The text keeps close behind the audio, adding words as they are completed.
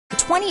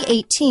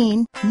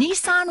2018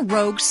 Nissan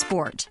Rogue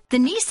Sport. The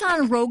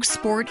Nissan Rogue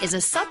Sport is a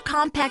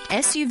subcompact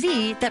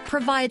SUV that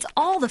provides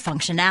all the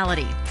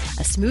functionality.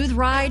 A smooth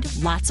ride,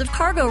 lots of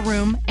cargo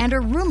room, and a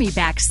roomy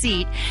back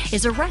seat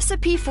is a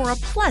recipe for a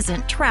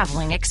pleasant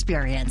traveling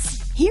experience.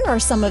 Here are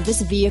some of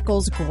this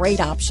vehicle's great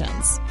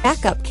options: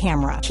 backup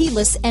camera,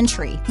 keyless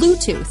entry,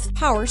 Bluetooth,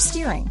 power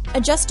steering,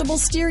 adjustable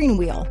steering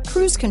wheel,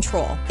 cruise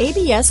control,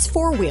 ABS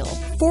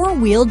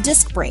four-wheel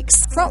disc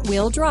brakes,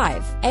 front-wheel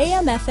drive,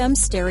 AM/FM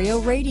stereo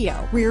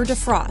radio, rear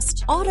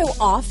defrost,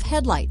 auto-off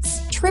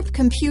headlights, trip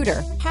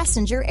computer,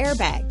 passenger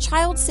airbag,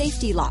 child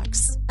safety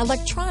locks,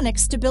 electronic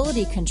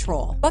stability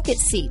control, bucket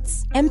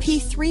seats,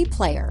 MP3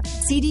 player,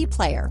 CD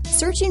player.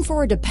 Searching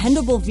for a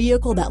dependable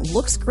vehicle that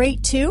looks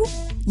great too?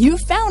 You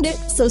found it,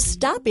 so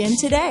stop in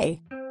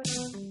today.